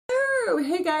true.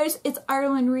 Hey guys, it's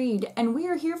IrelandReid, and we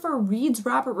are here for Reid's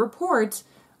Rapport report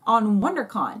on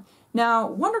WonderCon. Now,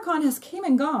 WonderCon has came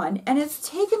and gone, and it's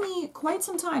taken me quite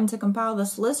some time to compile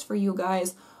this list for you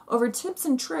guys over tips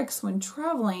and tricks when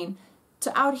traveling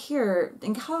to out here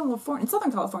in California, in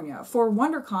Southern California, for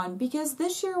WonderCon, because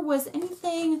this year was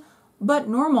anything but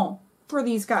normal for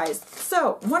these guys.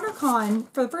 So, WonderCon,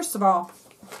 first of all,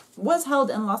 was held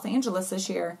in Los Angeles this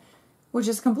year, which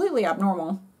is completely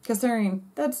abnormal, considering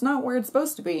that's not where it's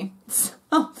supposed to be. So,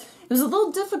 it was a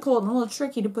little difficult and a little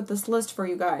tricky to put this list for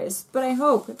you guys, but I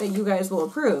hope that you guys will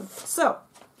approve. So,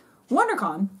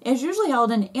 WonderCon is usually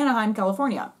held in Anaheim,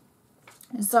 California.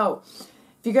 So,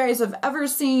 if you guys have ever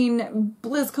seen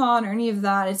BlizzCon or any of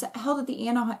that, it's held at the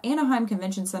Anaheim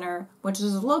Convention Center, which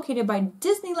is located by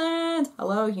Disneyland.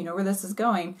 Hello, you know where this is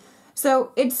going.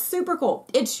 So, it's super cool.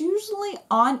 It's usually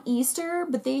on Easter,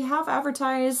 but they have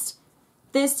advertised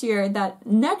this year that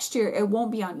next year it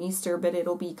won't be on Easter, but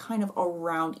it'll be kind of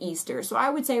around Easter. So I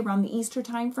would say around the Easter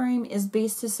time frame is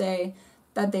based to say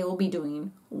that they will be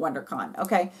doing WonderCon.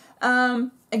 Okay.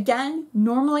 Again,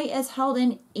 normally it's held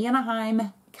in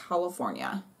Anaheim,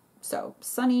 California. So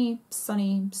sunny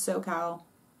SoCal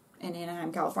in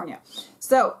Anaheim, California.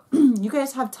 So you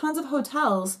guys have tons of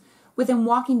hotels within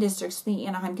walking distance to the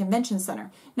Anaheim Convention Center.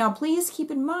 Now please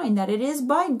keep in mind that it is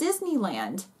by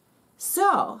Disneyland.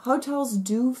 So, hotels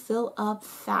do fill up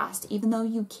fast. Even though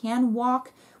you can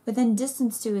walk within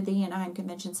distance to the Anaheim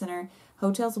Convention Center,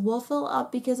 hotels will fill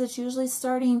up because it's usually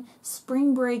starting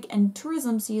spring break and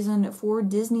tourism season for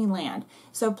Disneyland.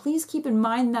 So please keep in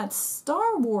mind that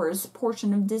Star Wars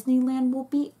portion of Disneyland will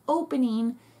be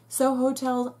opening, so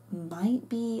hotels might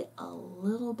be a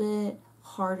little bit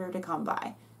harder to come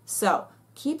by. So,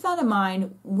 keep that in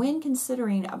mind when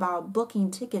considering about booking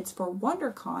tickets for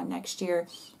WonderCon next year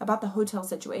about the hotel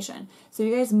situation. So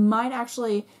you guys might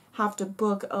actually have to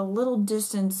book a little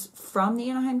distance from the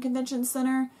Anaheim Convention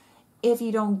Center if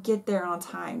you don't get there on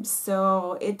time.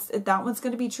 So that one's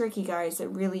going to be tricky, guys. It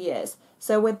really is.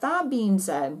 So with that being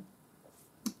said,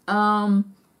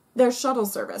 there's shuttle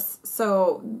service.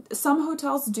 So some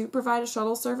hotels do provide a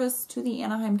shuttle service to the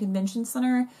Anaheim Convention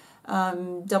Center.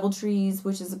 Doubletrees,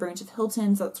 which is a branch of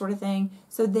Hilton's, that sort of thing.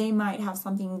 So they might have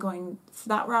something going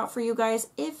that route for you guys.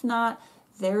 If not,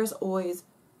 there's always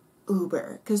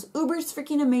Uber, because Uber's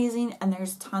freaking amazing, and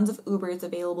there's tons of Ubers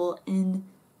available in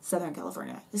Southern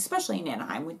California, especially in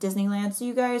Anaheim with Disneyland. So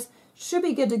you guys should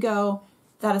be good to go.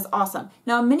 That is awesome.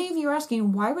 Now, many of you are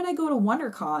asking, why would I go to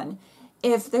WonderCon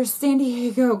if there's San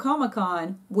Diego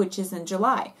Comic-Con, which is in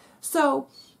July? So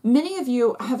many of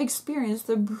you have experienced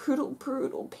the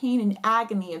brutal pain and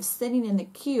agony of sitting in the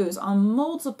queues on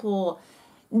multiple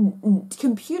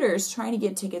computers trying to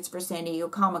get tickets for San Diego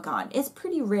Comic-Con. It's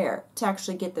pretty rare to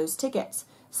actually get those tickets.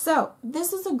 So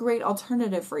this is a great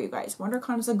alternative for you guys.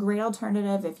 WonderCon is a great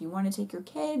alternative if you want to take your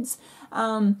kids,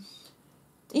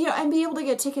 and be able to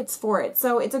get tickets for it.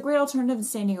 So it's a great alternative to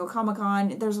San Diego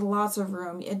Comic-Con. There's lots of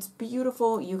room. It's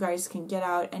beautiful. You guys can get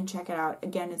out and check it out.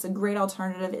 Again, it's a great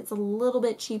alternative. It's a little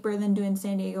bit cheaper than doing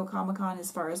San Diego Comic-Con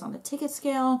as far as on the ticket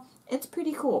scale. It's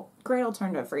pretty cool. Great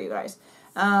alternative for you guys.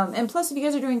 And plus, if you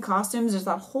guys are doing costumes, there's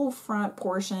that whole front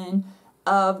portion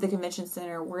of the convention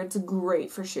center where it's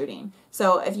great for shooting.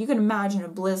 So if you can imagine a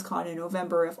BlizzCon in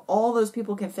November, if all those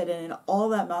people can fit in and all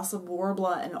that massive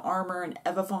Warbler and armor and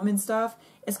Evafoam and stuff,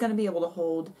 it's going to be able to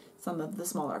hold some of the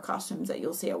smaller costumes that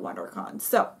you'll see at WonderCon.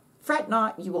 So fret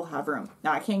not, you will have room.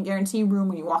 Now I can't guarantee room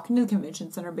when you walk into the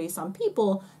convention center based on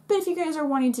people, but if you guys are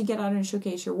wanting to get out and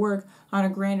showcase your work on a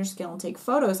grander scale and take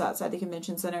photos outside the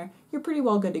convention center, you're pretty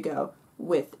well good to go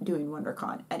with doing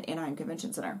WonderCon at Anaheim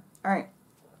Convention Center. All right.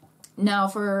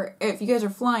 Now, if you guys are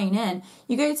flying in,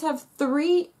 you guys have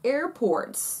 3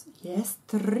 airports. Yes,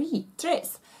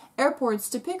 tres airports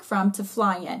to pick from to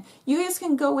fly in. You guys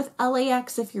can go with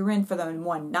LAX if you're in for the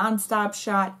one nonstop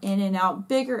shot, in and out,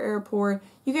 bigger airport.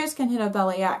 You guys can hit up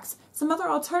LAX. Some other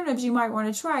alternatives you might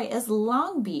want to try is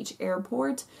Long Beach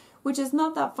Airport, which is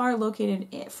not that far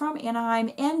located from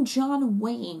Anaheim, and John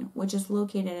Wayne, which is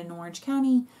located in Orange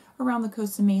County, around the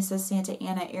Costa Mesa, Santa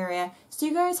Ana area. So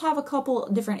you guys have a couple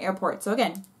different airports. So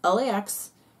again,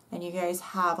 LAX, and you guys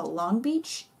have a Long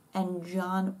Beach and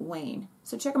John Wayne.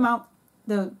 So check them out.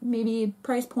 The maybe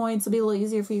price points will be a little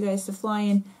easier for you guys to fly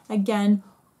in. Again,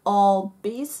 all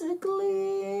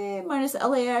basically minus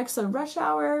LAX a rush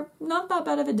hour. Not that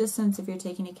bad of a distance if you're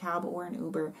taking a cab or an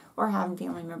Uber or having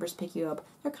family members pick you up.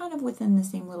 They're kind of within the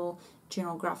same little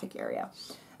general graphic area.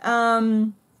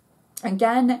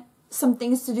 Again, some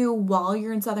things to do while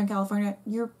you're in Southern California.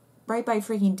 You're right by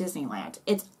freaking Disneyland.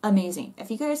 It's amazing.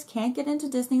 If you guys can't get into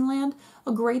Disneyland,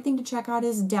 a great thing to check out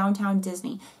is Downtown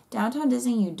Disney. Downtown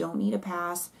Disney, you don't need a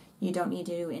pass. You don't need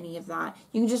to do any of that.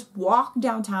 You can just walk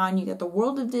downtown. You get the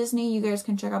World of Disney. You guys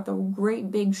can check out the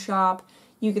great big shop.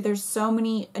 There's so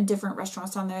many different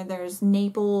restaurants down there. There's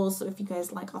Naples, if you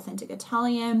guys like authentic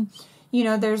Italian. You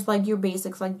know, there's like your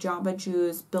basics like Jamba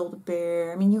Juice,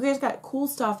 Build-A-Bear. I mean, you guys got cool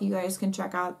stuff you guys can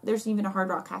check out. There's even a Hard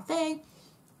Rock Cafe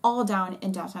all down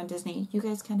in downtown Disney. You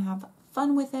guys can have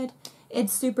fun with it.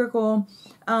 It's super cool.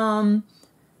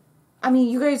 I mean,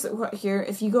 you guys here,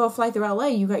 if you go fly through LA,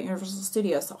 you got Universal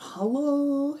Studios. So,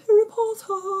 hello, Harry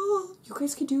Potter. You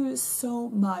guys can do so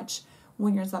much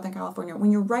when you're in Southern California.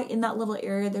 When you're right in that little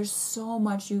area, there's so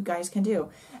much you guys can do.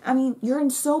 I mean, you're in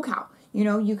SoCal. You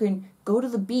know, you can go to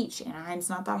the beach. Anaheim's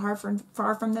not that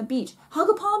far from the beach. Hug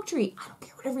a palm tree. I don't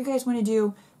care, whatever you guys want to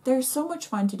do. There's so much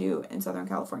fun to do in Southern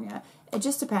California. It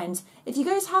just depends. If you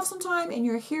guys have some time and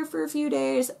you're here for a few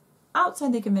days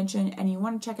outside the convention and you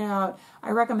want to check it out,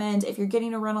 I recommend, if you're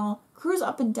getting a rental, cruise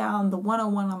up and down the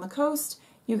 101 on the coast.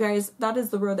 You guys, that is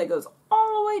the road that goes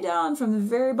all the way down from the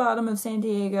very bottom of San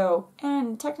Diego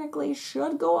and technically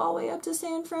should go all the way up to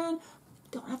San Fran.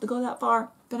 Don't have to go that far,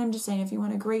 but I'm just saying, if you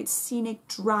want a great scenic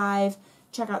drive,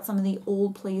 check out some of the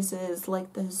old places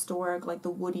like the historic, like the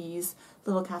Woody's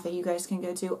little cafe you guys can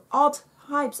go to. All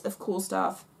types of cool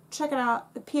stuff. Check it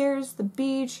out. The piers, the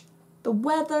beach, the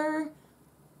weather.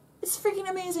 It's freaking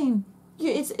amazing.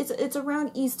 It's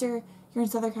around Easter. You're in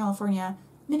Southern California.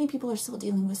 Many people are still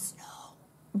dealing with snow.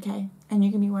 Okay? And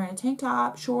you can be wearing a tank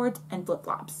top, shorts, and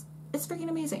flip-flops. It's freaking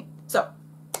amazing. So,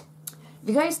 if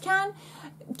you guys can,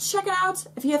 check it out.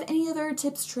 If you have any other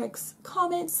tips, tricks,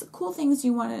 comments, cool things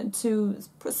you wanted to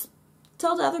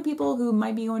tell to other people who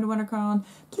might be going to WonderCon,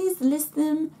 please list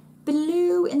them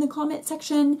below in the comment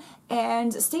section.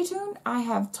 And stay tuned. I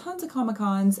have tons of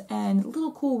Comic-Cons and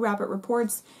little cool Rapport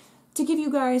reports to give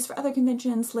you guys for other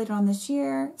conventions later on this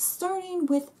year, starting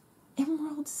with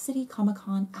Emerald City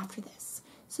Comic-Con after this.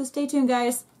 So stay tuned,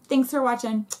 guys. Thanks for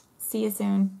watching. See you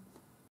soon.